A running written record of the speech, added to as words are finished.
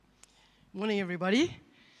Morning, everybody.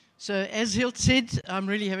 So, as Hilt said, I'm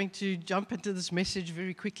really having to jump into this message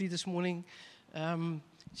very quickly this morning,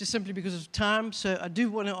 just simply because of time. So, I do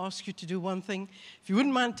want to ask you to do one thing. If you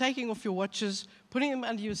wouldn't mind taking off your watches, putting them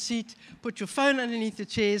under your seat, put your phone underneath the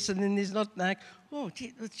chairs, and then there's not like, oh,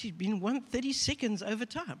 she's been 30 seconds over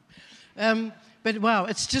time. But wow,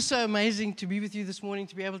 it's just so amazing to be with you this morning,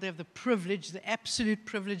 to be able to have the privilege, the absolute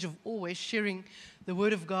privilege of always sharing the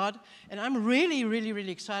Word of God. And I'm really, really,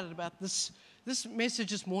 really excited about this message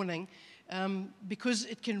this morning because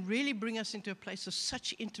it can really bring us into a place of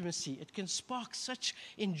such intimacy. It can spark such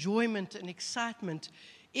enjoyment and excitement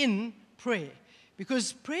in prayer.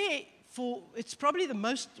 Because prayer, it's probably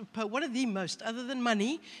one of the most, other than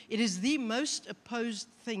money, it is the most opposed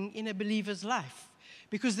thing in a believer's life.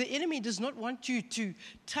 Because the enemy does not want you to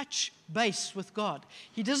touch base with God.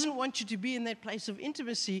 He doesn't want you to be in that place of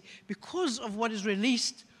intimacy because of what is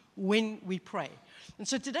released when we pray. And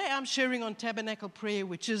so today I'm sharing on Tabernacle prayer,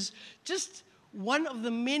 which is just one of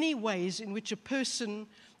the many ways in which a person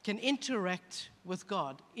can interact with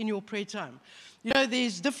God in your prayer time. You know,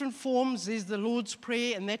 there's different forms. There's the Lord's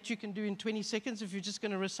Prayer, and that you can do in 20 seconds if you're just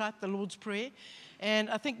going to recite the Lord's Prayer. And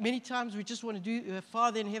I think many times we just want to do,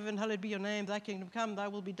 Father in heaven, hallowed be your name, thy kingdom come, thy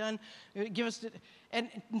will be done. Give us, and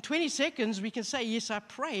in 20 seconds we can say, yes, I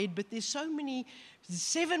prayed, but there's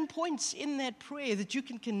 7 points in that prayer that you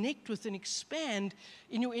can connect with and expand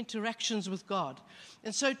in your interactions with God.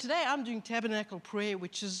 And so today I'm doing Tabernacle prayer,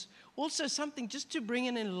 which is also something just to bring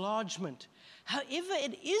an enlargement. However,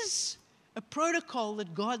 it is a protocol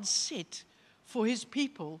that God set for his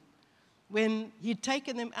people when he'd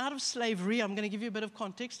taken them out of slavery. I'm going to give you a bit of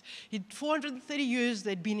context. 430 years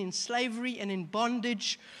they'd been in slavery and in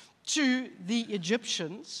bondage to the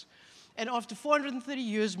Egyptians. And after 430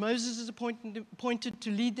 years, Moses is appointed to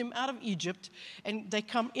lead them out of Egypt. And they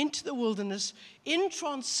come into the wilderness in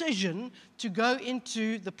transition to go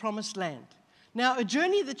into the promised land. Now, a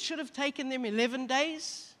journey that should have taken them 11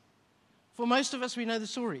 days, for most of us, we know the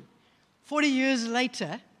story. 40 years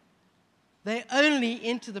later, they only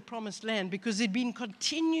enter the promised land because there'd been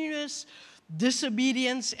continuous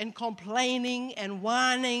disobedience and complaining and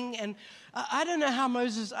whining. And I don't even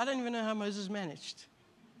know how Moses managed.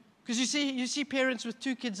 Because you see parents with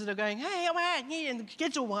 2 kids that are going, hey, and the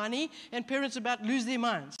kids are whiny, and parents about to lose their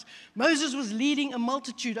minds. Moses was leading a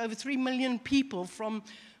multitude, over 3 million people, from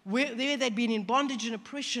where they'd been in bondage and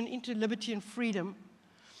oppression into liberty and freedom.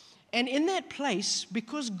 And in that place,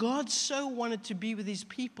 because God so wanted to be with his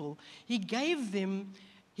people, he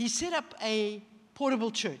set up a portable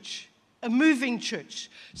church, a moving church,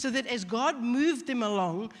 so that as God moved them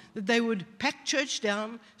along, that they would pack church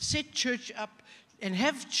down, set church up, and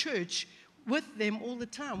have church with them all the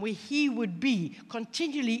time, where he would be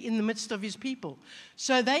continually in the midst of his people.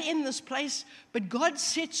 So they're in this place, but God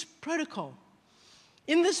sets protocol.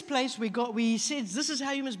 In this place, he says, this is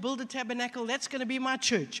how you must build a tabernacle. That's going to be my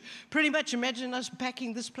church. Pretty much imagine us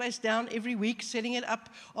packing this place down every week, setting it up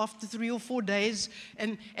after 3 or 4 days.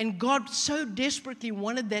 And God so desperately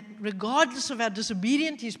wanted that, regardless of how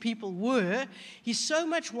disobedient his people were, he so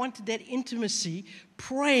much wanted that intimacy,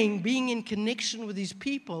 praying, being in connection with his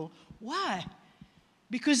people. Why?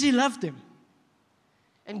 Because he loved them.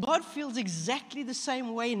 And God feels exactly the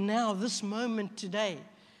same way now, this moment today.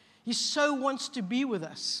 He so wants to be with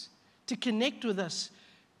us, to connect with us,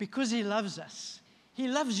 because he loves us. He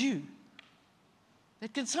loves you.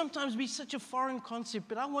 That can sometimes be such a foreign concept,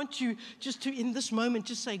 but I want you just to, in this moment,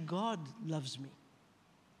 just say, God loves me.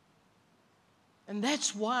 And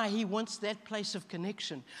that's why he wants that place of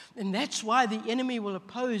connection. And that's why the enemy will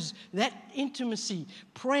oppose that intimacy,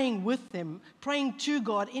 praying with them, praying to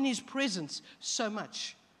God in his presence so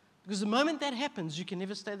much. Because the moment that happens, you can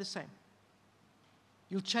never stay the same.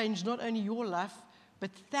 You'll change not only your life,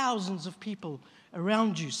 but thousands of people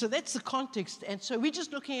around you. So that's the context. And so we're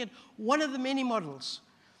just looking at one of the many models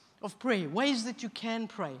of prayer, ways that you can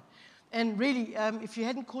pray. And really, if you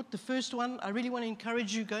hadn't caught the first one, I really want to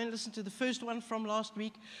encourage you, go and listen to the first one from last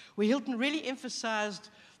week, where Hilton really emphasized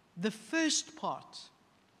the first part.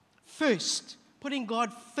 First, putting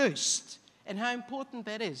God first, and how important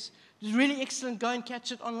that is. It's really excellent. Go and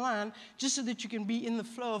catch it online just so that you can be in the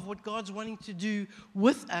flow of what God's wanting to do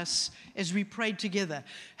with us as we pray together.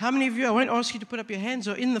 How many of you, I won't ask you to put up your hands,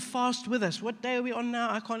 are in the fast with us? What day are we on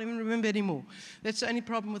now? I can't even remember anymore. That's the only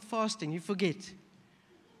problem with fasting. You forget.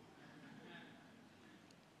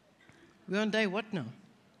 We're on day what now?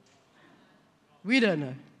 We don't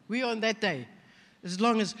know. We're on that day.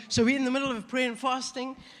 So we're in the middle of prayer and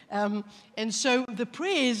fasting, and so the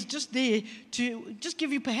prayer is just there to just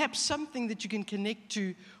give you perhaps something that you can connect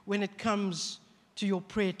to when it comes to your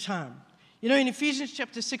prayer time. You know, in Ephesians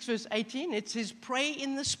chapter 6, verse 18, it says, pray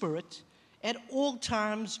in the Spirit at all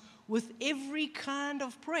times with every kind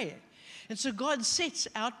of prayer. And so God sets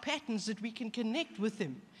out patterns that we can connect with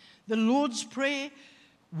Him. The Lord's Prayer,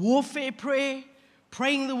 warfare prayer,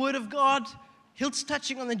 praying the Word of God. Hilt's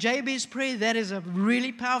touching on the Jabez prayer. That is a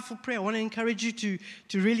really powerful prayer. I want to encourage you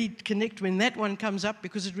to really connect when that one comes up,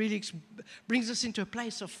 because it really brings us into a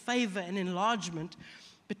place of favor and enlargement.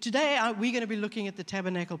 But today we're going to be looking at the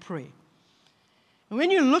tabernacle prayer. And when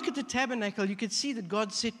you look at the tabernacle, you can see that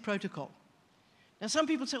God set protocol. Now, some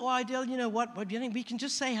people say, oh, Adele, you know what? You know, we can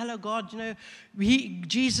just say, hello, God, you know,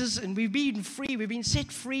 Jesus, and we've been free, we've been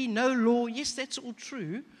set free, no law. Yes, that's all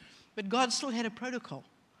true, but God still had a protocol.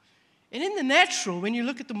 And in the natural, when you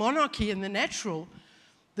look at the monarchy in the natural,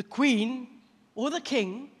 the queen or the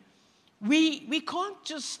king, we can't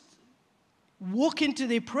just walk into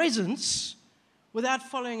their presence without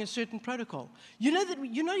following a certain protocol. You know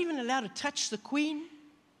that you're not even allowed to touch the queen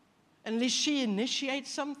unless she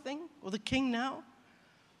initiates something, or the king now.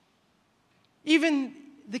 Even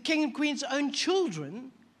the king and queen's own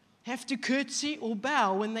children have to curtsy or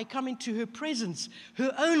bow when they come into her presence,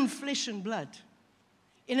 her own flesh and blood,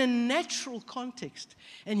 in a natural context.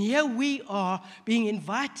 And here we are being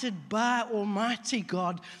invited by Almighty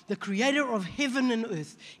God, the creator of heaven and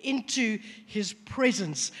earth, into His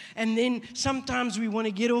presence. And then sometimes we want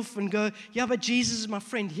to get off and go, yeah, but Jesus is my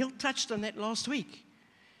friend. Hill touched on that last week.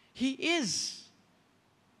 He is,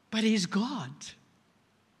 but He's God,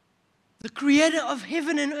 the creator of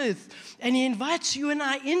heaven and earth. And He invites you and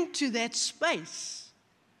I into that space.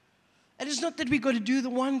 And it's not that we've got to do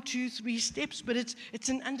the 1, 2, 3 steps, but it's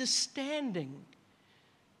an understanding.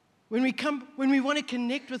 When we want to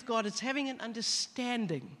connect with God, it's having an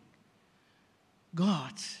understanding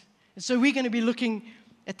God. And so we're going to be looking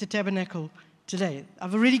at the tabernacle today.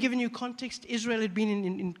 I've already given you context. Israel had been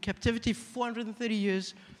in captivity for 430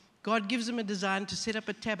 years. God gives them a design to set up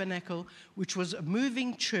a tabernacle, which was a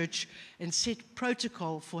moving church, and set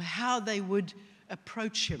protocol for how they would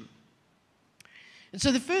approach Him. And so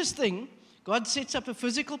the first thing, God sets up a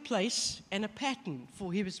physical place and a pattern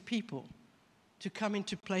for His people to come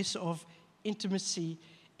into place of intimacy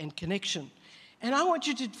and connection. And I want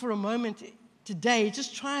you to, for a moment today,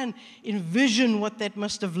 just try and envision what that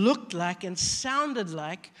must have looked like and sounded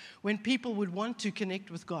like when people would want to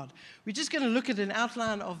connect with God. We're just going to look at an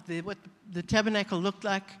outline of what the tabernacle looked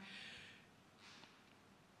like.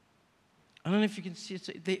 I don't know if you can see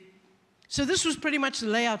it. So this was pretty much the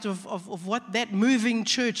layout of what that moving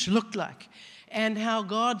church looked like, and how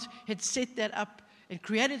God had set that up and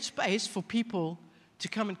created space for people to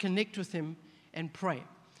come and connect with Him and pray.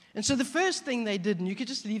 And so the first thing they did, and you could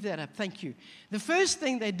just leave that up, thank you. The first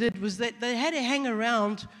thing they did was that they had to hang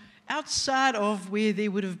around outside of where there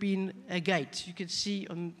would have been a gate. You could see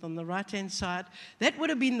on the right-hand side, that would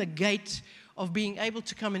have been the gate of being able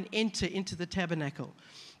to come and enter into the tabernacle.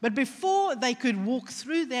 But before they could walk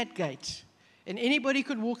through that gate, and anybody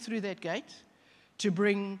could walk through that gate to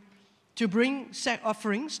bring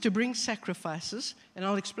offerings, to bring sacrifices, and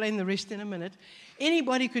I'll explain the rest in a minute.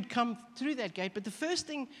 Anybody could come through that gate, but the first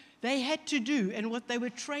thing they had to do, and what they were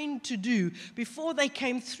trained to do before they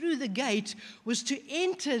came through the gate, was to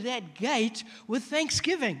enter that gate with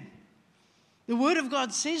thanksgiving. The Word of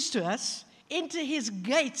God says to us, enter His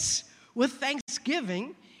gates with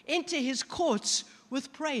thanksgiving, enter His courts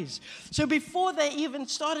with praise. So before they even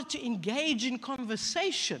started to engage in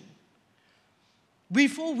conversation,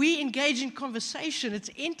 before we engage in conversation, it's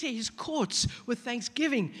enter His courts with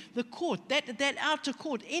thanksgiving. The court, that outer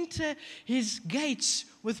court, enter His gates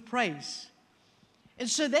with praise. And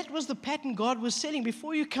so that was the pattern God was setting.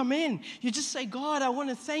 Before you come in, you just say, God, I want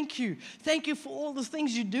to thank you. Thank you for all the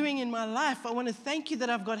things you're doing in my life. I want to thank you that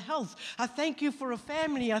I've got health. I thank you for a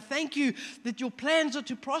family. I thank you that your plans are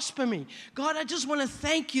to prosper me. God, I just want to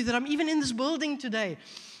thank you that I'm even in this building today.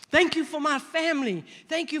 Thank you for my family.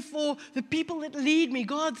 Thank you for the people that lead me.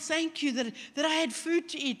 God, thank you that I had food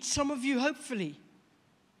to eat, some of you hopefully.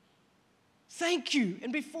 Thank you.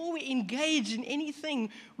 And before we engage in anything,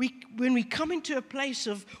 when we come into a place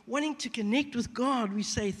of wanting to connect with God, we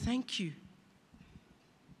say, thank you.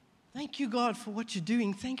 Thank you, God, for what you're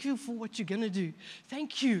doing. Thank you for what you're going to do.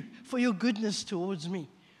 Thank you for your goodness towards me.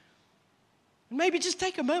 And maybe just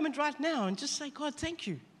take a moment right now and just say, God, thank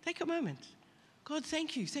you. Take a moment. God,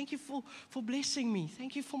 thank you. Thank you for blessing me.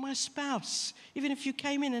 Thank you for my spouse. Even if you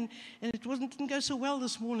came in and it didn't go so well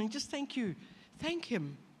this morning, just thank you. Thank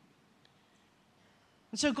Him.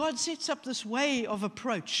 And so God sets up this way of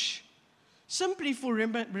approach simply for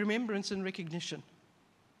remembrance and recognition.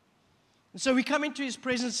 And so we come into His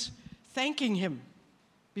presence thanking Him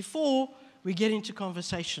before we get into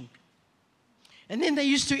conversation. And then they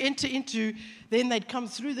used to enter into, then they'd come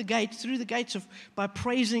through the gates by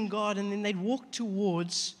praising God, and then they'd walk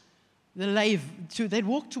towards they'd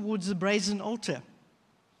walk towards the brazen altar.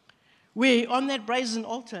 Where on that brazen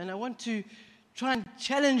altar, and I want to try and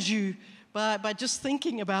challenge you by just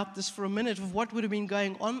thinking about this for a minute of what would have been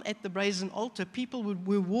going on at the brazen altar. People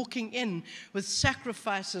were walking in with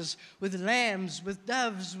sacrifices, with lambs, with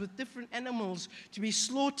doves, with different animals to be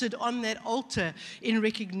slaughtered on that altar in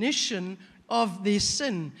recognition of their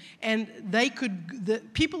sin. And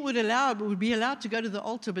people would be allowed to go to the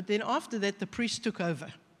altar, but then after that the priest took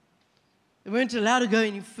over. They weren't allowed to go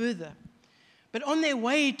any further. But on their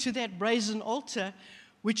way to that brazen altar,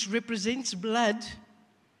 which represents blood,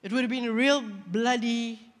 it would have been a real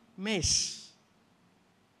bloody mess.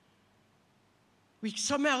 We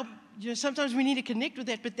somehow, sometimes we need to connect with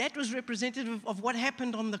that, but that was representative of what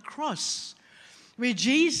happened on the cross, where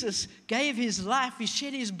Jesus gave his life, he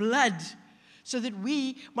shed his blood, so that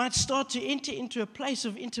we might start to enter into a place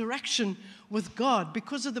of interaction with God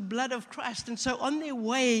because of the blood of Christ. And so on their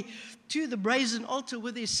way to the brazen altar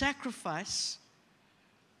with their sacrifice,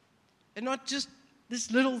 and not just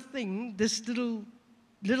this little thing, this little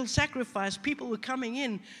sacrifice, people were coming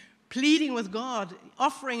in, pleading with God,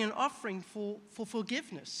 offering for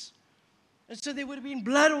forgiveness. And so there would have been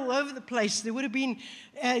blood all over the place. There would have been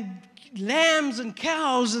lambs and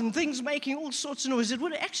cows and things making all sorts of noise. It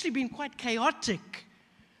would have actually been quite chaotic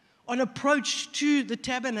on approach to the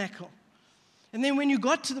tabernacle. And then when you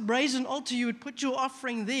got to the brazen altar, you would put your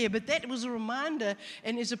offering there. But that was a reminder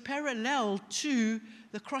and is a parallel to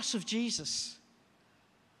the cross of Jesus.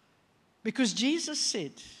 Because Jesus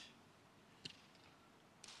said,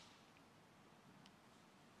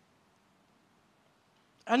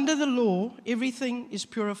 under the law, everything is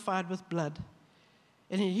purified with blood.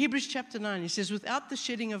 And in Hebrews chapter 9, he says, without the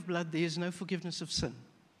shedding of blood, there is no forgiveness of sin.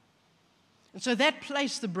 And so that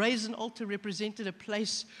place, the brazen altar, represented a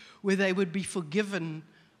place where they would be forgiven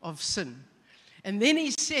of sin. And then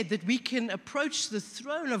he said that we can approach the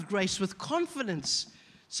throne of grace with confidence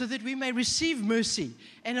so that we may receive mercy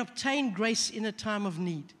and obtain grace in a time of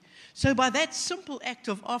need. So by that simple act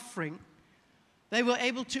of offering, they were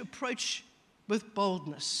able to approach with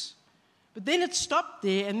boldness. But then it stopped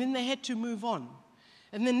there, and then they had to move on.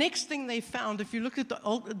 And the next thing they found, if you look at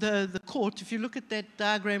the court, if you look at that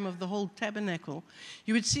diagram of the whole tabernacle,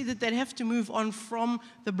 you would see that they'd have to move on from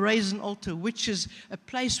the brazen altar, which is a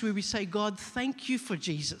place where we say, God, thank you for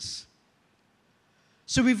Jesus.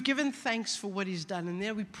 So we've given thanks for what he's done, and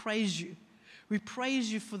now we praise you. We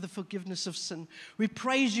praise you for the forgiveness of sin. We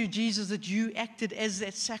praise you, Jesus, that you acted as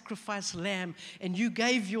that sacrifice lamb and you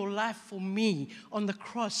gave your life for me on the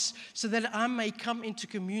cross so that I may come into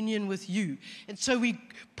communion with you. And so we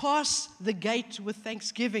pass the gate with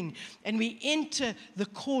thanksgiving and we enter the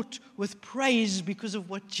court with praise because of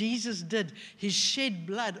what Jesus did, his shed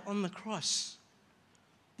blood on the cross.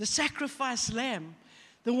 The sacrifice lamb,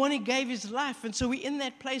 the one who gave his life. And so we're in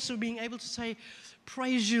that place of being able to say,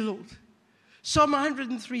 praise you, Lord. Psalm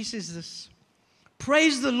 103 says this,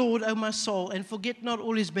 praise the Lord, O my soul, and forget not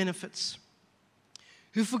all his benefits,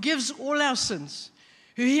 who forgives all our sins,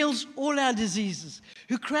 who heals all our diseases,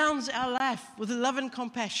 who crowns our life with love and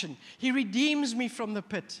compassion. He redeems me from the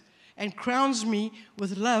pit and crowns me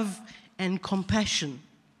with love and compassion.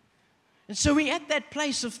 And so we're at that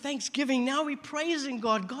place of thanksgiving. Now we're praising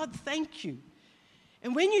God. God, thank you.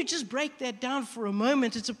 And when you just break that down for a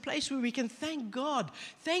moment, it's a place where we can thank God.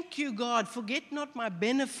 Thank you, God. Forget not my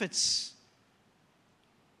benefits,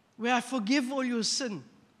 where I forgive all your sin.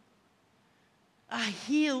 I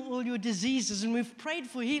heal all your diseases. And we've prayed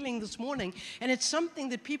for healing this morning. And it's something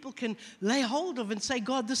that people can lay hold of and say,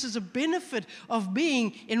 God, this is a benefit of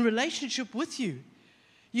being in relationship with you.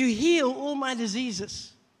 You heal all my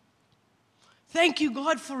diseases. Thank you,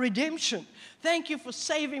 God, for redemption. Thank you for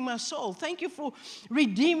saving my soul. Thank you for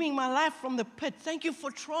redeeming my life from the pit. Thank you for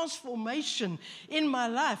transformation in my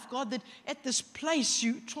life. God, that at this place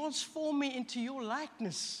you transform me into your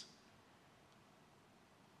likeness.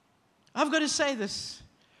 I've got to say this,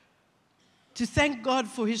 to thank God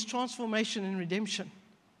for his transformation and redemption.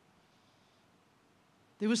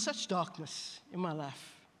 There was such darkness in my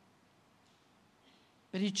life,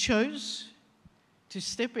 but he chose to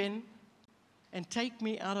step in and take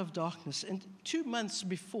me out of darkness. And 2 months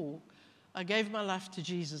before I gave my life to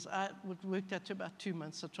Jesus, I worked out to about 2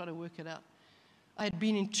 months. I tried to work it out. I had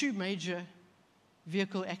been in 2 major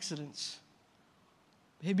vehicle accidents.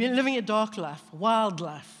 I had been living a dark life, wild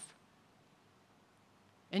life.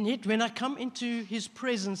 And yet when I come into his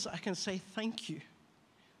presence, I can say, thank you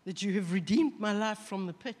that you have redeemed my life from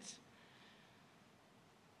the pit.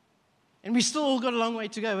 And we still all got a long way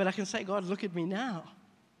to go, but I can say, God, look at me now.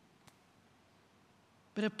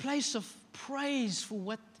 But a place of praise for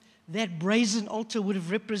what that brazen altar would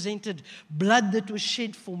have represented, blood that was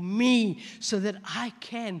shed for me so that I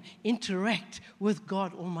can interact with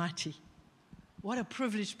God Almighty. What a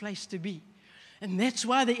privileged place to be. And that's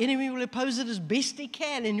why the enemy will oppose it as best he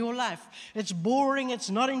can in your life. It's boring, it's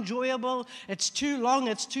not enjoyable, it's too long,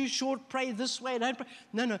 it's too short. Pray this way, don't pray.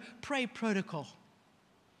 No, pray protocol.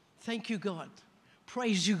 Thank you, God.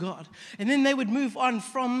 Praise you, God. And then they would move on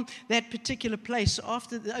from that particular place.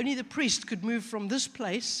 Only the priest could move from this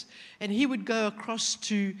place, and he would go across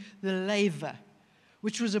to the laver,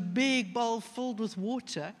 which was a big bowl filled with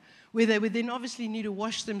water, where they would then obviously need to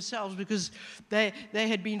wash themselves because they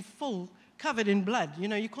had been covered in blood. You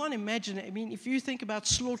know, you can't imagine it. I mean, if you think about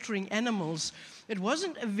slaughtering animals, it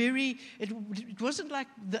wasn't like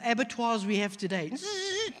the abattoirs we have today.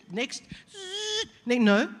 Next,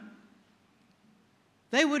 no.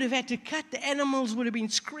 They would have had to cut. The animals would have been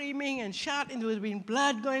screaming and shouting. There would have been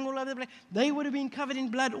blood going all over the place. They would have been covered in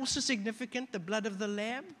blood. Also significant, the blood of the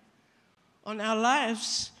lamb on our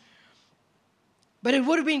lives. But it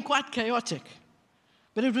would have been quite chaotic.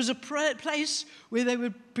 But it was a place where they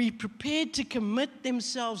would be prepared to commit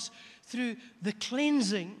themselves through the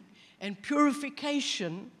cleansing and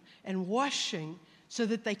purification and washing so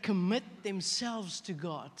that they commit themselves to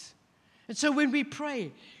God. And so when we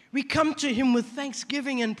pray, we come to Him with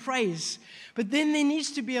thanksgiving and praise. But then there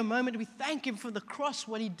needs to be a moment we thank Him for the cross,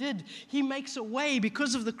 what He did. He makes a way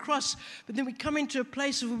because of the cross. But then we come into a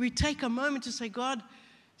place where we take a moment to say, God,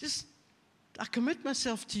 I commit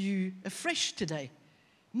myself to you afresh today,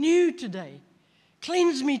 new today.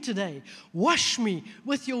 Cleanse me today. Wash me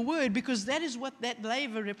with your word, because that is what that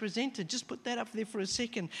laver represented. Just put that up there for a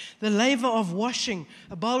second. The laver of washing,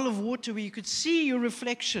 a bowl of water where you could see your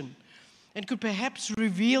reflection and could perhaps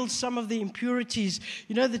reveal some of the impurities.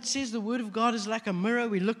 You know, that says the Word of God is like a mirror.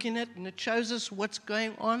 We look in it and it shows us what's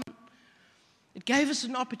going on. It gave us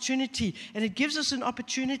an opportunity, and it gives us an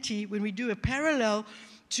opportunity when we do a parallel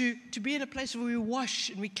to be in a place where we wash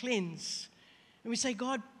and we cleanse. And we say,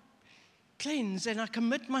 God, cleanse, and I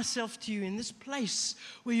commit myself to you in this place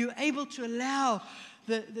where you're able to allow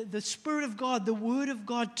the Spirit of God, the Word of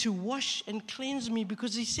God to wash and cleanse me,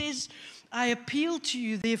 because He says, I appeal to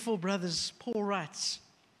you, therefore, brothers, Paul writes,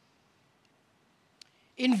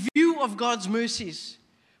 in view of God's mercies,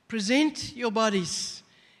 present your bodies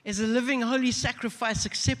as a living, holy sacrifice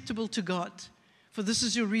acceptable to God, for this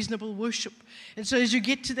is your reasonable worship. And so as you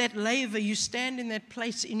get to that laver, you stand in that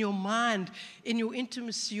place in your mind, in your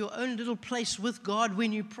intimacy, your own little place with God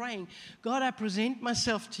when you're praying. God, I present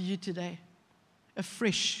myself to you today,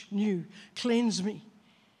 afresh, new. Cleanse me.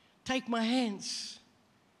 Take my hands.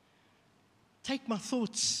 Take my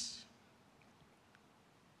thoughts.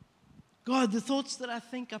 God, the thoughts that I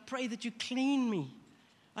think, I pray that you clean me.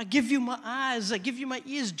 I give you my eyes, I give you my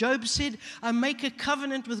ears. Job said, I make a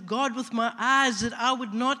covenant with God with my eyes that I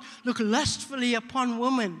would not look lustfully upon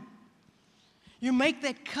women. You make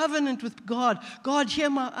that covenant with God. God, hear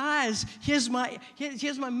my eyes, here's my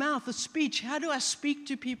mouth, the speech. How do I speak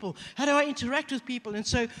to people? How do I interact with people? And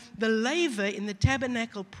so the laver in the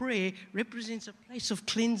tabernacle prayer represents a place of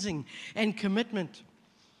cleansing and commitment.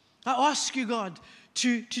 I ask you, God,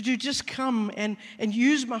 to just come and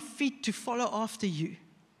use my feet to follow after you.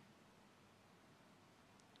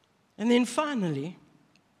 And then finally,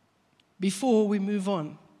 before we move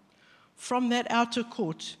on, from that outer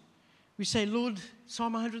court, we say, Lord,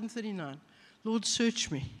 Psalm 139, Lord, search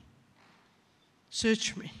me.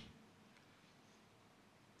 Search me.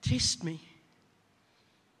 Test me.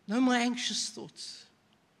 Know my anxious thoughts.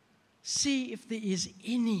 See if there is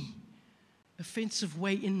any offensive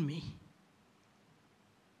way in me.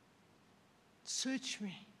 Search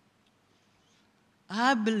me.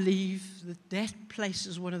 I believe that place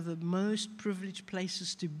is one of the most privileged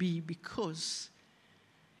places to be, because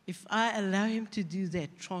if I allow Him to do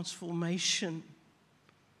that, transformation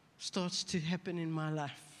starts to happen in my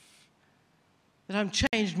life. That I'm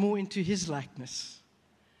changed more into His likeness,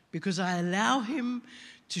 because I allow Him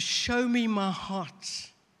to show me my heart,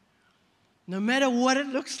 no matter what it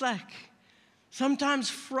looks like. Sometimes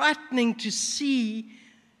frightening to see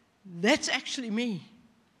that's actually me.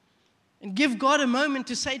 And give God a moment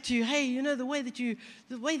to say to you, hey, you know, the way that you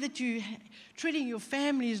treating your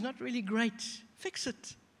family is not really great. Fix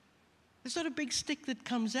it. It's not a big stick that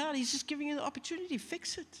comes out. He's just giving you the opportunity.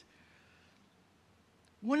 Fix it.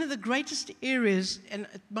 One of the greatest areas, and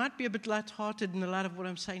it might be a bit lighthearted in a lot of what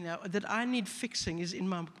I'm saying now, that I need fixing is in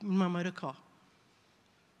my motor car,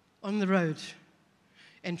 on the road,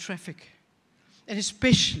 and traffic, and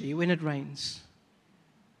especially when it rains.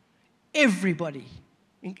 everybody,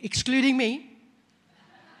 excluding me,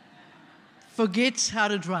 forgets how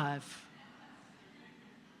to drive.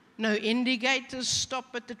 No indicators, stop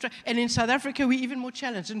at the and in South Africa, we're even more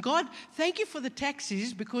challenged. And God, thank you for the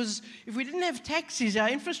taxis, because if we didn't have taxis, our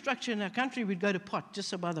infrastructure in our country would go to pot, just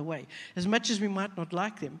so by the way, as much as we might not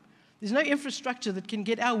like them. There's no infrastructure that can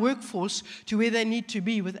get our workforce to where they need to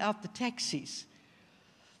be without the taxis.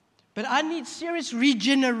 But I need serious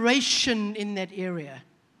regeneration in that area.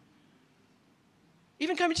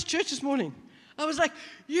 Even coming to church this morning, I was like,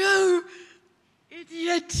 you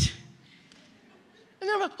idiot. And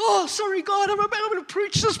then I'm like, oh, sorry, God, I'm going to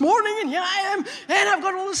preach this morning, and here I am, and I've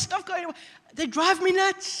got all this stuff going on. They drive me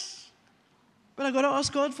nuts. But I've got to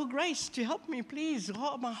ask God for grace to help me, please.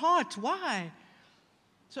 My heart, why?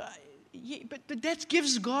 So, but that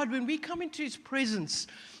gives God, when we come into His presence,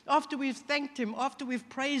 after we've thanked Him, after we've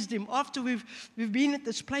praised Him, after we've been at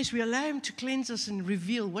this place, we allow Him to cleanse us and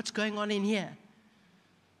reveal what's going on in here.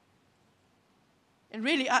 And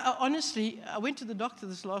really, honestly, I went to the doctor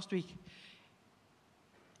this last week.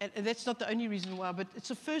 And that's not the only reason why, but it's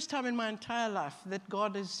the first time in my entire life that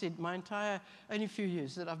God has said, only few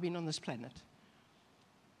years that I've been on this planet,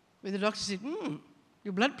 where the doctor said,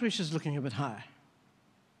 your blood pressure is looking a bit high.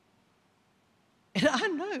 And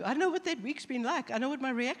I know what that week's been like. I know what my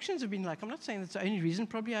reactions have been like. I'm not saying that's the only reason.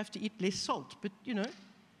 Probably I have to eat less salt, but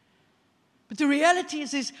But the reality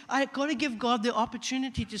is I've got to give God the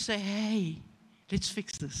opportunity to say, hey, let's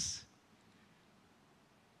fix this.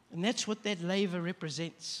 And that's what that laver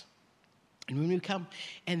represents. And when we come,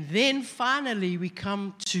 and then finally we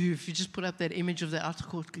come to, if you just put up that image of the outer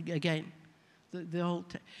court again, the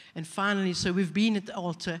altar. And finally, so we've been at the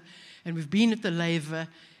altar, and we've been at the laver,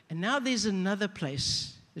 and now there's another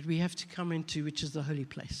place that we have to come into, which is the holy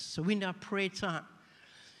place. So we're in our prayer time,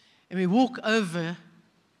 and we walk over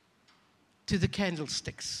to the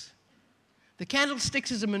candlesticks. The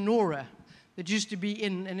candlesticks is a menorah that used to be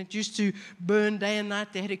in, and it used to burn day and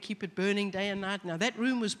night. They had to keep it burning day and night. Now, that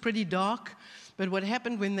room was pretty dark, but what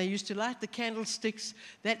happened when they used to light the candlesticks,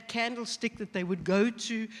 that candlestick that they would go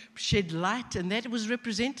to shed light, and that was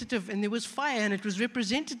representative, and there was fire, and it was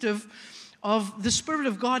representative of the Spirit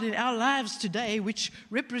of God in our lives today, which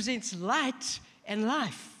represents light and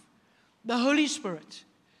life, the Holy Spirit.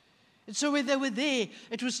 And so when they were there,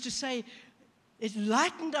 it was to say, it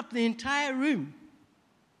lightened up the entire room.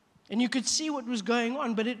 And you could see what was going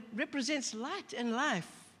on, but it represents light and life.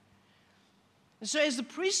 And so as the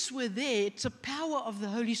priests were there, it's a power of the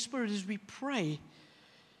Holy Spirit as we pray.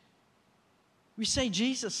 We say,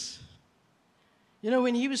 Jesus. You know,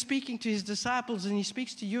 when He was speaking to His disciples, and He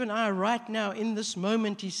speaks to you and I right now in this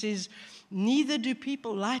moment, He says, neither do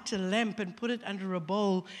people light a lamp and put it under a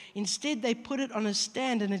bowl. Instead, they put it on a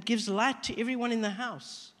stand, and it gives light to everyone in the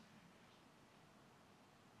house.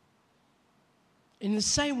 In the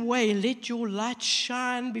same way, let your light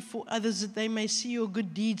shine before others, that they may see your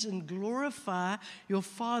good deeds and glorify your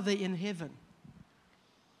Father in heaven.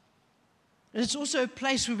 And it's also a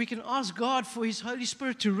place where we can ask God for His Holy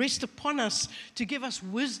Spirit to rest upon us, to give us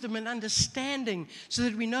wisdom and understanding, so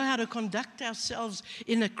that we know how to conduct ourselves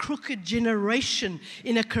in a crooked generation,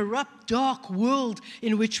 in a corrupt, dark world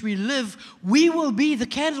in which we live. We will be the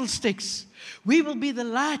candlesticks. We will be the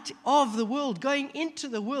light of the world, going into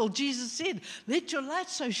the world. Jesus said, let your light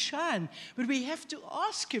so shine. But we have to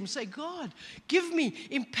ask Him, say, God,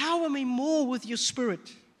 empower me more with your Spirit.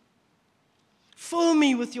 Fill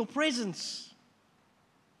me with your presence.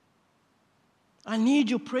 I need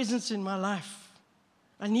your presence in my life.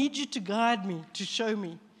 I need you to guide me, to show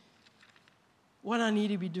me what I need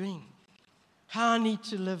to be doing, how I need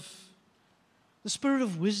to live. The Spirit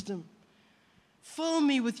of wisdom. Fill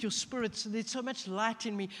me with your Spirit so there's so much light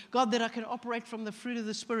in me, God, that I can operate from the fruit of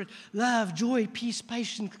the Spirit. Love, joy, peace,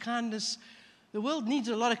 patience, kindness. The world needs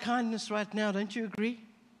a lot of kindness right now, don't you agree?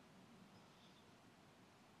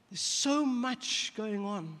 There's so much going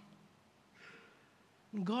on.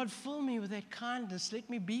 And God, fill me with that kindness. Let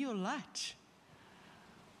me be your light.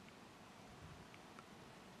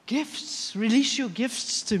 Gifts, release your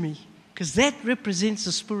gifts to me, because that represents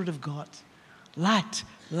the Spirit of God. Light,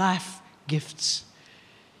 life, gifts.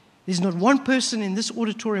 There's not one person in this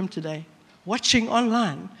auditorium today, watching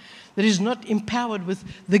online, that is not empowered with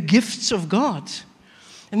the gifts of God.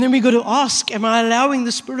 And then we got to ask, am I allowing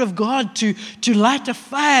the Spirit of God to light a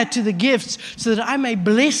fire to the gifts so that I may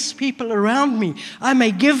bless people around me?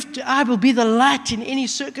 I will be the light in any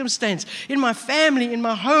circumstance, in my family, in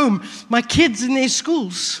my home, my kids in their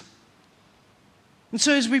schools. And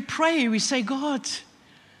so as we pray, we say, God,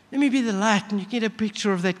 let me be the light. And you get a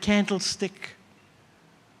picture of that candlestick,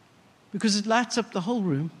 because it lights up the whole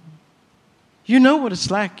room. You know what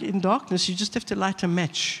it's like in darkness. You just have to light a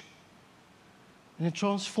match. And it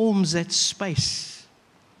transforms that space.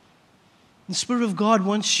 The Spirit of God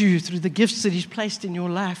wants you, through the gifts that He's placed in your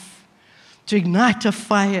life, to ignite a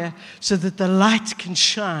fire so that the light can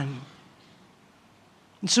shine.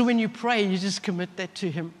 And so when you pray, you just commit that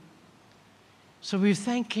to Him. So we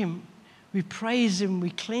thank Him, we praise Him, we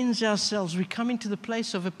cleanse ourselves, we come into the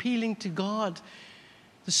place of appealing to God,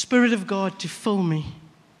 the Spirit of God, to fill me,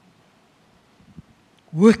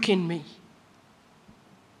 work in me.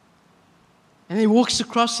 And He walks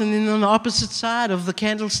across, and then on the opposite side of the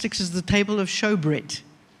candlesticks is the table of showbread.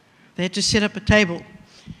 They had to set up a table.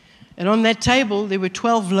 And on that table, there were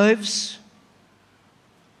 12 loaves.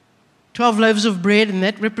 12 loaves of bread, and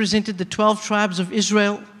that represented the 12 tribes of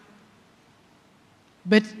Israel.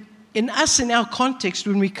 But in our context,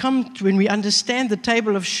 when we understand the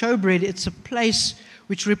table of showbread, it's a place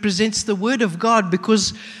which represents the Word of God,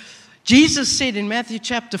 because Jesus said in Matthew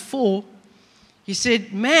chapter 4, He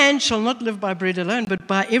said, "Man shall not live by bread alone, but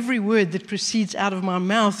by every word that proceeds out of my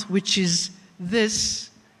mouth, which is this."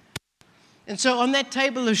 And so on that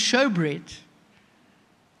table of showbread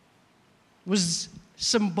was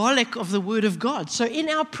symbolic of the Word of God. So in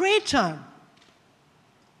our prayer time,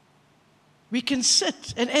 we can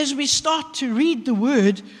sit, and as we start to read the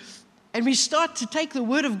Word, and we start to take the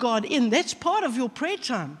Word of God in, that's part of your prayer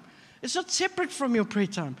time. It's not separate from your prayer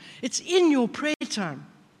time. It's in your prayer time.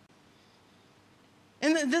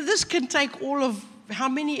 And this can take all of how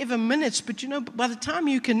many ever minutes, but by the time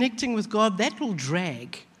you're connecting with God, that will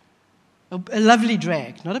drag. A lovely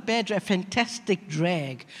drag, not a bad drag, a fantastic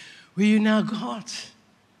drag, where you now, God,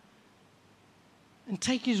 and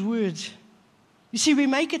take His Word. You see, we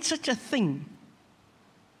make it such a thing.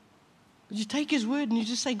 But you take His Word and you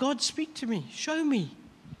just say, God, speak to me, show me.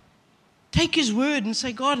 Take His Word and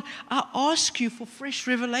say, God, I ask you for fresh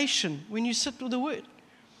revelation when you sit with the Word.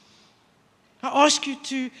 I ask you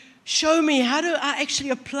to show me, how do I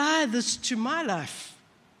actually apply this to my life?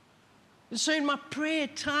 And so in my prayer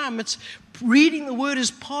time, it's reading the Word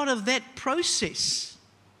as part of that process.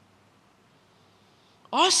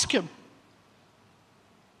 Ask Him.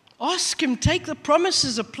 Ask Him, take the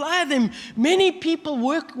promises, apply them. Many people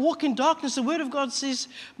walk in darkness. The Word of God says,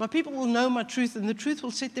 my people will know my truth, and the truth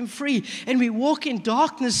will set them free. And we walk in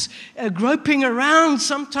darkness, groping around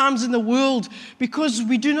sometimes in the world because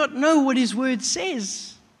we do not know what His Word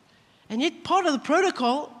says. And yet part of the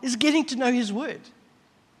protocol is getting to know His Word.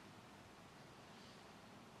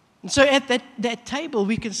 And so at that table,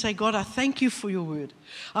 we can say, God, I thank you for your Word.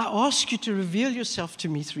 I ask you to reveal yourself to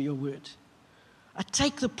me through your Word. I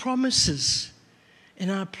take the promises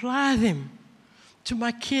and I apply them to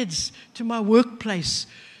my kids, to my workplace,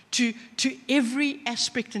 to every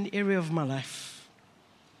aspect and area of my life.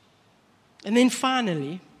 And then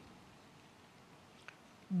finally,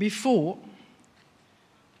 before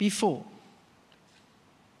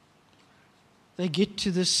they get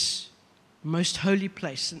to this most holy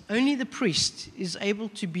place, and only the priest is able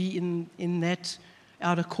to be in that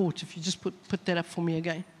outer court. If you just put that up for me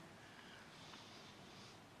again.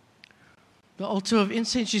 The altar of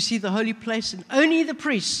incense, you see the holy place, and only the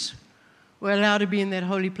priests were allowed to be in that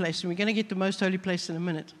holy place. And we're going to get the most holy place in a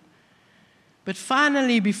minute. But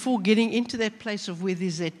finally, before getting into that place of where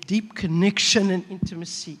there's that deep connection and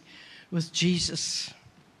intimacy with Jesus,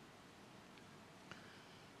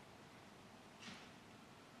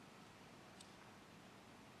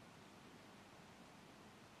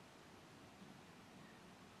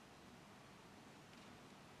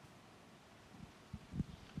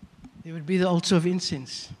 there would be the altar of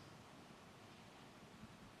incense.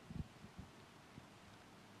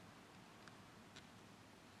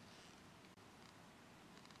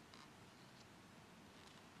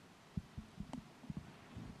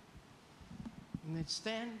 And they'd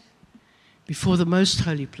stand before the most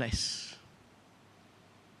holy place.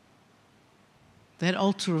 That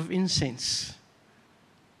altar of incense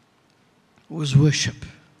was worship.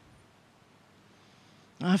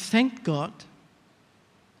 I've thanked God.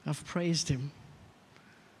 I've praised Him.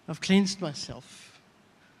 I've cleansed myself.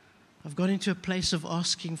 I've got into a place of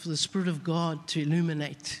asking for the Spirit of God to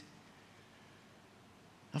illuminate.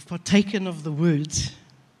 I've partaken of the Word.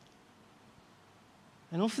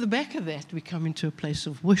 And off the back of that, we come into a place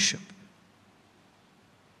of worship.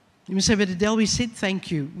 You may say, but Adele, we said thank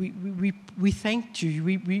you. We thanked you.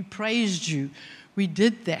 We praised you. We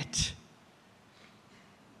did that.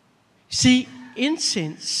 See,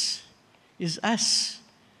 incense is us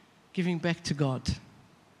giving back to God.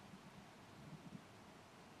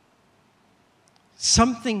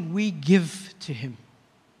 Something we give to Him.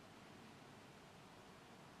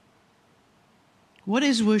 What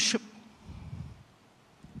is worship?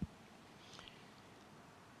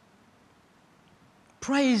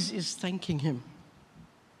 Praise is thanking Him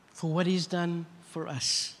for what He's done for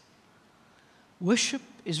us. Worship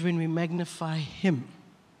is when we magnify Him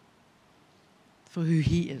for who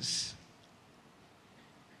He is.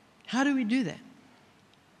 How do we do that?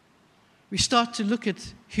 We start to look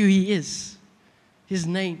at who He is, His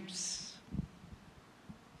names.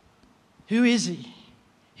 Who is He?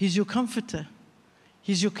 He's your comforter.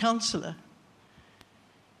 He's your counselor.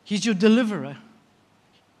 He's your deliverer.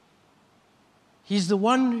 He's the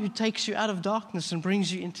one who takes you out of darkness and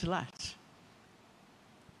brings you into light.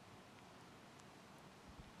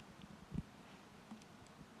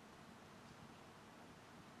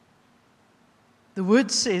 The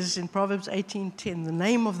word says in Proverbs 18:10, the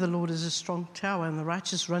name of the Lord is a strong tower, and the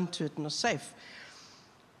righteous run to it and are safe.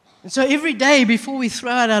 And so every day before we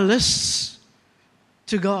throw out our lists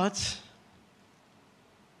to God,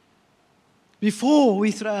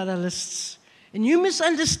 and you must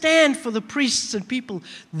understand for the priests and people,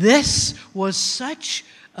 this was such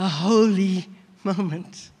a holy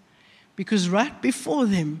moment. Because right before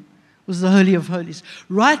them was the Holy of Holies.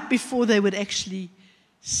 Right before they would actually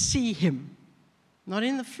see Him. Not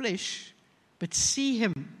in the flesh, but see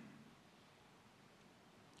Him.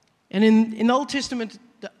 And in the Old Testament,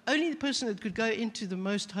 the only person that could go into the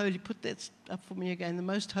most holy, put that up for me again, the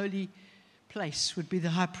most holy place would be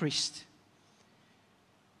the high priest.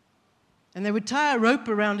 And they would tie a rope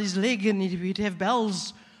around his leg, and he'd have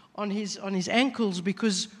bells on his ankles,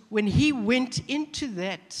 because when he went into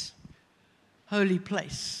that holy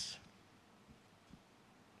place,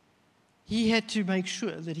 he had to make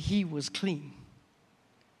sure that he was clean.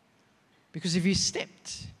 Because if he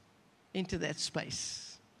stepped into that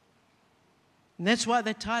space, and that's why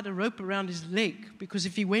they tied a rope around his leg, because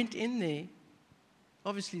if he went in there,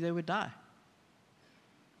 obviously they would die.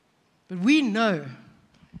 But we know,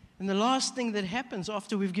 and the last thing that happens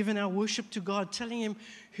after we've given our worship to God, telling Him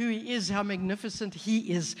who He is, how magnificent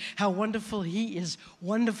He is, how wonderful He is,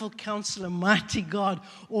 wonderful Counselor, mighty God,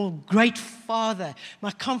 all great Father,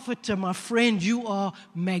 my comforter, my friend, you are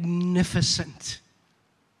magnificent.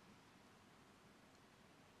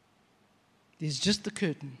 There's just the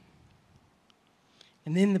curtain.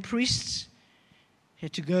 And then the priests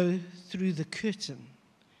had to go through the curtain.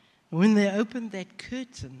 And when they opened that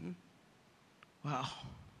curtain, wow.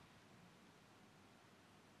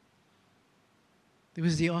 There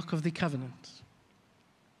was the Ark of the Covenant.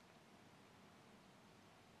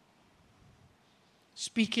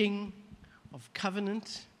 Speaking of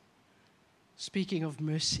covenant, speaking of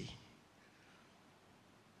mercy.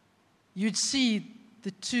 You'd see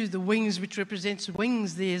the wings, which represents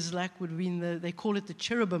wings, there's like would be they call it the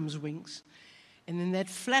cherubim's wings. And then that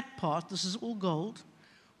flat part, this is all gold,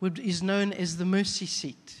 is known as the mercy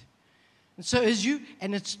seat. And so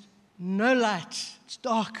and it's no light, it's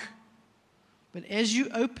dark. But as you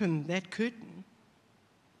open that curtain,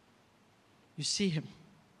 you see Him.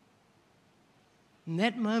 In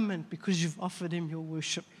that moment, because you've offered Him your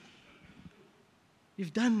worship,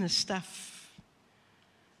 you've done this stuff.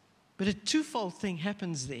 But a twofold thing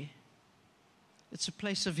happens there. It's a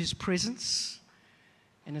place of His presence,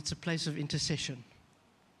 and it's a place of intercession.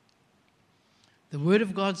 The Word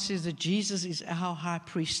of God says that Jesus is our high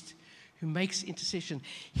priest who makes intercession.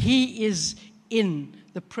 He is in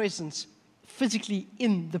the presence, physically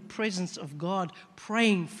in the presence of God,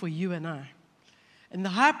 praying for you and I. And the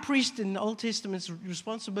high priest in the Old Testament's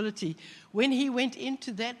responsibility, when he went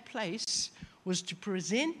into that place, was to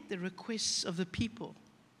present the requests of the people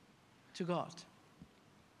to God.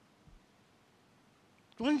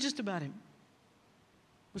 It wasn't just about him.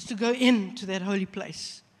 It was to go into that holy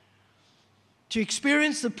place, to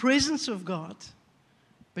experience the presence of God,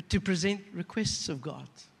 but to present requests of God.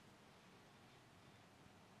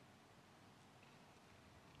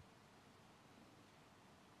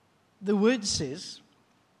 The word says,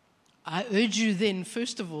 I urge you then,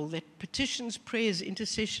 first of all, that petitions, prayers,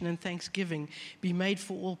 intercession, and thanksgiving be made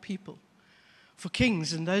for all people, for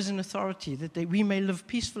kings and those in authority, that we may live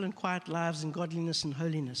peaceful and quiet lives in godliness and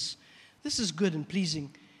holiness. This is good and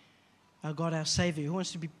pleasing, our God, our Savior, who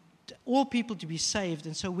wants all people to be saved.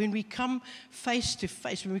 And so when we come face to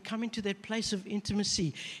face, when we come into that place of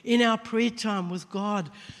intimacy, in our prayer time with God,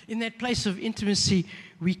 in that place of intimacy,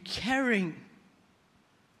 we're carrying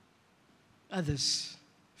others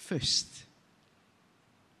first.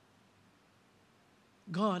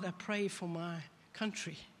 God, I pray for my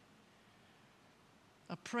country.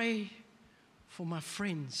 I pray for my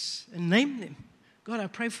friends, and name them. God, I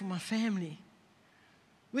pray for my family.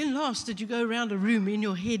 When last did you go around a room in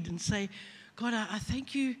your head and say, God, I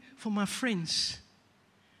thank you for my friends.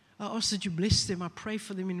 I ask that you bless them. I pray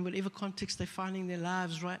for them in whatever context they're finding their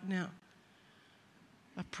lives right now.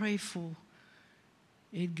 I pray for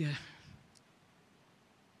Edgar.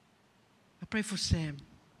 I pray for Sam.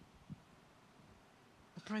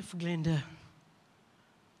 I pray for Glenda.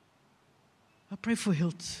 I pray for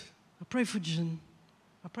Hilt. I pray for Jen.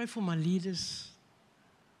 I pray for my leaders.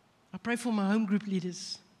 I pray for my home group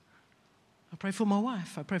leaders. I pray for my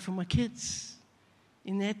wife. I pray for my kids.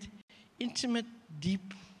 In that intimate,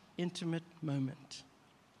 deep, intimate moment.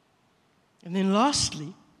 And then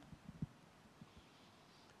lastly,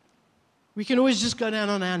 we can always just go down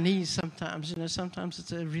on our knees sometimes. Sometimes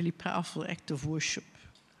it's a really powerful act of worship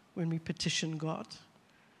when we petition God.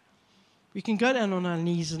 We can go down on our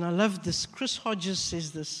knees, and I love this. Chris Hodges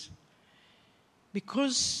says this.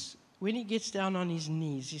 Because when he gets down on his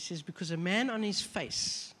knees, he says, because a man on his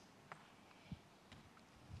face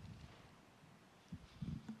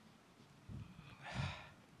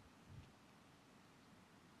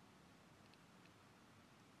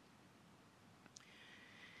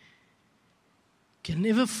can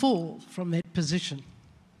never fall from that position.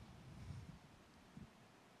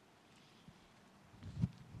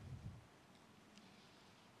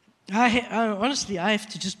 Honestly, I have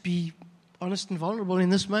to just be honest and vulnerable in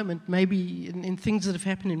this moment. Maybe in things that have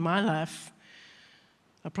happened in my life,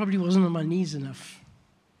 I probably wasn't on my knees enough.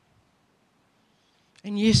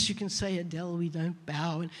 And yes, you can say, Adele, we don't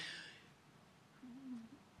bow. And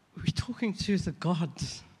we're talking to the God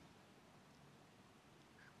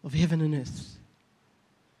of heaven and earth.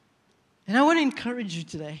 And I want to encourage you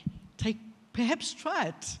today. Perhaps try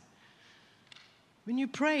it. When you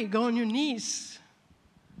pray, go on your knees.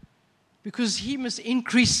 Because He must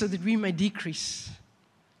increase so that we may decrease.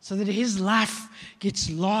 So that His life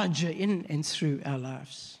gets larger in and through our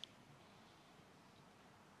lives.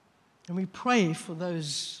 And we pray for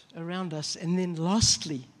those around us. And then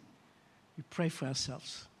lastly, we pray for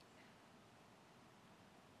ourselves.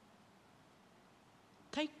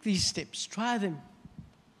 Take these steps. Try them.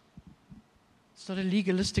 It's not a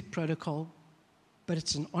legalistic protocol, but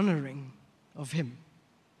it's an honoring of Him.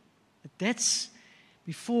 But that's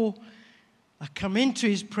before I come into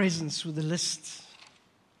His presence with a list.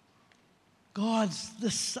 God,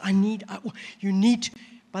 this I need. You need,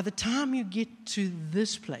 by the time you get to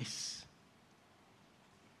this place,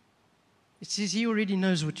 it says He already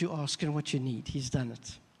knows what you ask and what you need. He's done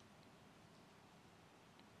it.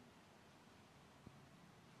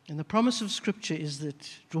 And the promise of Scripture is that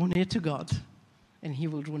draw near to God, and He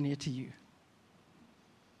will draw near to you.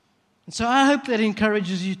 And so I hope that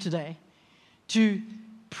encourages you today to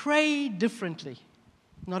pray differently.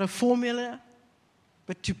 Not a formula,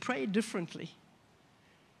 but to pray differently.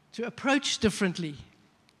 To approach differently.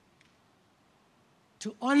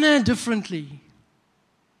 To honor differently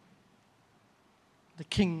the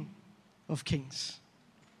King of Kings.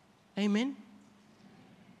 Amen.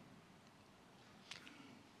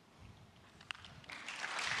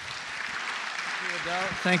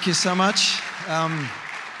 Thank you so much.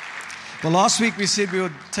 Well, last week we said we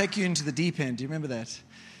would take you into the deep end. Do you remember that?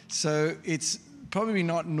 So it's probably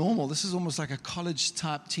not normal. This is almost like a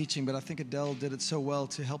college-type teaching, but I think Adele did it so well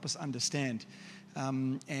to help us understand.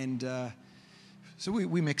 So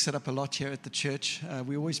we mix it up a lot here at the church.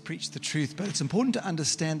 We always preach the truth, but it's important to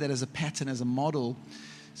understand that as a pattern, as a model,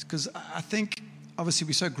 because I think obviously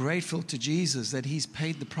we're so grateful to Jesus that He's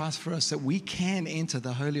paid the price for us, that we can enter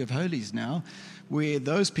the Holy of Holies now, where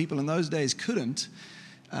those people in those days couldn't,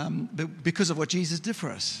 but because of what Jesus did for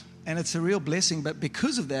us. And it's a real blessing, but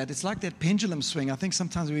because of that, it's like that pendulum swing. I think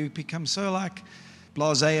sometimes we become so like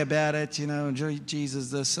blasé about it, enjoy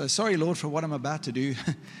Jesus this. So sorry, Lord, for what I'm about to do.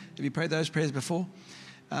 Have you prayed those prayers before?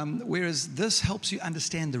 Whereas this helps you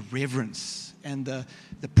understand the reverence and the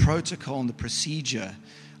protocol and the procedure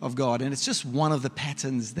of God. And it's just one of the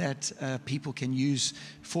patterns that people can use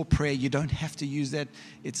for prayer. You don't have to use that.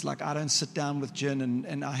 It's like I don't sit down with Jen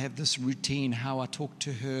and I have this routine, how I talk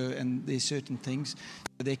to her, and there's certain things.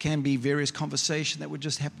 There can be various conversation that would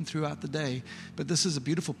just happen throughout the day. But this is a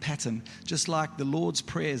beautiful pattern. Just like the Lord's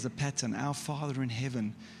Prayer is a pattern. Our Father in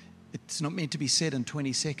heaven. It's not meant to be said in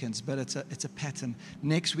 20 seconds, but it's a pattern.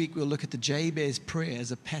 Next week, we'll look at the Jabez prayer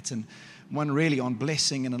as a pattern. One really on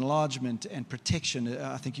blessing and enlargement and protection.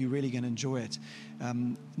 I think you're really going to enjoy it.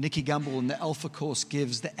 Nikki Gumbel in the Alpha course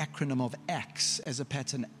gives the acronym of ACTS as a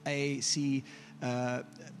pattern. A-C...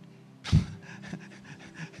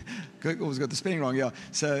 always got the spelling wrong, yeah.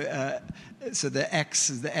 So the ACTS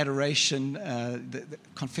is the adoration, the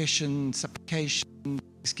confession, supplication,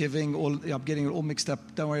 Thanksgiving, I'm getting it all mixed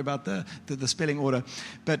up. Don't worry about the spelling order.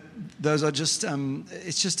 But those are just,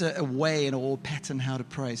 it's just a way and a pattern how to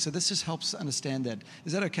pray. So this just helps understand that.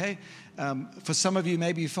 Is that okay? For some of you,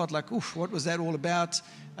 maybe you felt like, oof, what was that all about?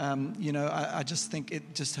 I just think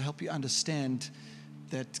it just to help you understand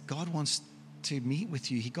that God wants to meet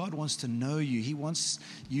with you. God wants to know you. He wants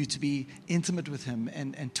you to be intimate with Him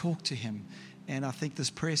and talk to Him. And I think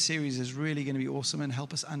this prayer series is really going to be awesome and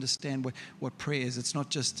help us understand what prayer is. It's not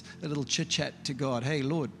just a little chit-chat to God. Hey,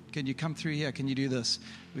 Lord, can you come through here? Can you do this?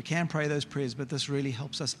 We can pray those prayers, but this really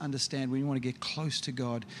helps us understand when you want to get close to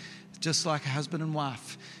God. Just like a husband and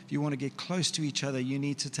wife, if you want to get close to each other, you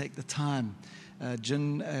need to take the time.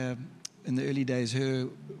 Jen, in the early days, her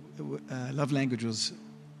love language was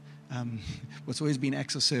what's always been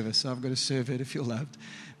acts of service. So I've got to serve her to feel loved.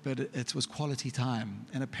 But it was quality time.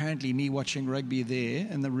 And apparently me watching rugby there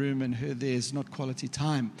in the room and her there is not quality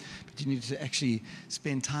time. But you need to actually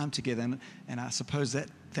spend time together. And I suppose that,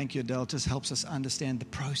 thank you, Adele, just helps us understand the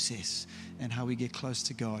process and how we get close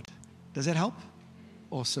to God. Does that help?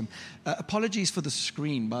 Awesome. Apologies for the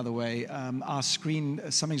screen, by the way. Our screen,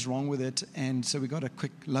 something's wrong with it. And so we got a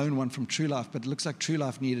quick loan one from True Life. But it looks like True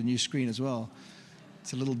Life needed a new screen as well.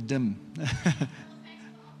 It's a little dim.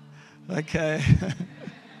 Okay.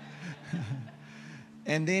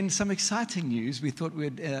 And then some exciting news we thought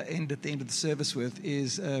we'd end at the end of the service with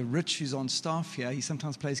is Rich, who's on staff here. He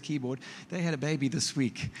sometimes plays keyboard. They had a baby this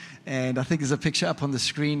week. And I think there's a picture up on the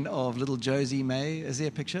screen of little Josie May. Is there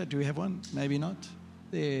a picture? Do we have one? Maybe not.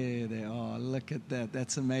 There they are. Look at that.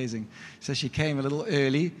 That's amazing. So she came a little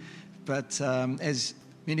early. But as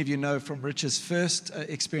many of you know from Rich's first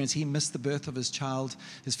experience, he missed the birth of his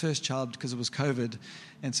first child, because it was COVID.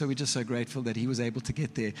 And so we're just so grateful that he was able to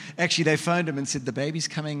get there. Actually, they phoned him and said, the baby's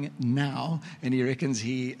coming now. And he reckons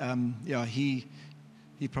he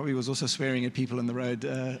probably was also swearing at people in the road,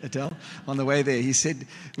 Adele, on the way there. He said,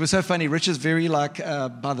 it was so funny. Rich is very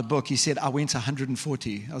by the book. He said, I went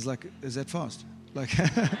 140. I was like, is that fast?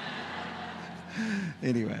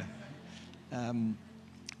 Anyway.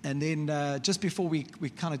 And then just before we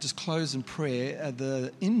kind of just close in prayer,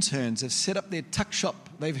 the interns have set up their tuck shop.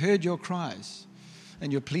 They've heard your cries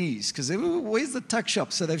and your pleas, because where's the tuck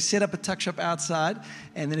shop? So they've set up a tuck shop outside.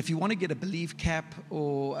 And then if you want to get a Believe cap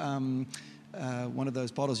or one of those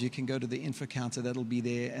bottles, you can go to the info counter. That'll be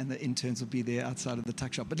there, and the interns will be there outside of the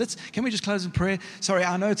tuck shop. But can we just close in prayer? Sorry,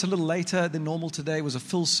 I know it's a little later than normal today. It was a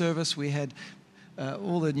full service. We had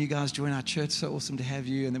all the new guys join our church. So awesome to have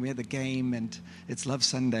you. And then we had the game, and it's Love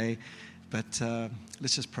Sunday. But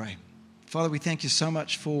let's just pray. Father, we thank you so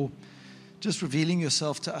much for just revealing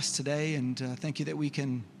yourself to us today. And thank you that we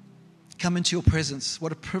can come into your presence.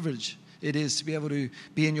 What a privilege it is to be able to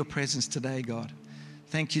be in your presence today, God.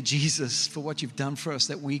 Thank you, Jesus, for what you've done for us,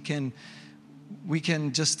 that we can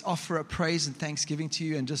just offer a praise and thanksgiving to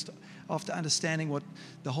you. And just after understanding what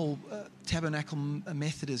the whole Tabernacle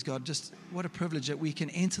method is, God, just what a privilege that we can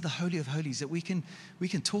enter the Holy of Holies, that we can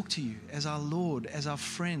talk to you as our Lord, as our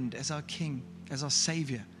friend, as our King, as our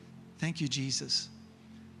Savior. Thank you, Jesus.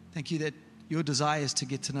 Thank you that your desire is to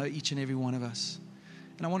get to know each and every one of us.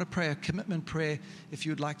 And I want to pray a commitment prayer. If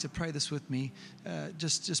you would like to pray this with me,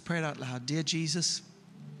 just pray it out loud. Dear Jesus,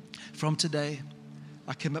 from today,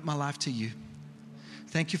 I commit my life to you.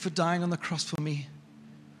 Thank you for dying on the cross for me,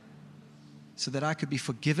 so that I could be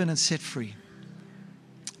forgiven and set free.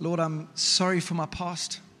 Lord, I'm sorry for my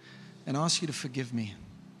past and ask you to forgive me.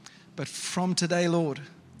 But from today, Lord,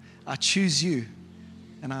 I choose you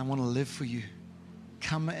and I want to live for you.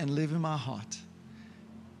 Come and live in my heart.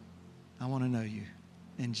 I want to know you.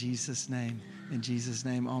 In Jesus' name,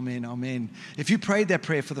 amen, amen. If you prayed that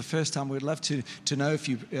prayer for the first time, we'd love to know if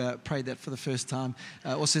you prayed that for the first time.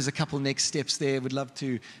 Also, there's a couple next steps there. We'd love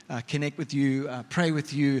to connect with you, pray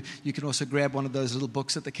with you. You can also grab one of those little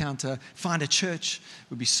books at the counter. Find a church.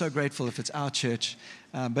 We'd be so grateful if it's our church.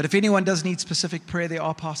 But if anyone does need specific prayer, there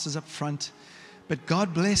are pastors up front. But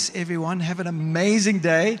God bless everyone. Have an amazing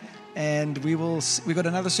day. And we've got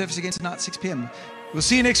another service again tonight at 6 p.m. We'll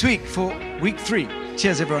see you next week for week 3.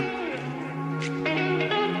 Cheers, everyone.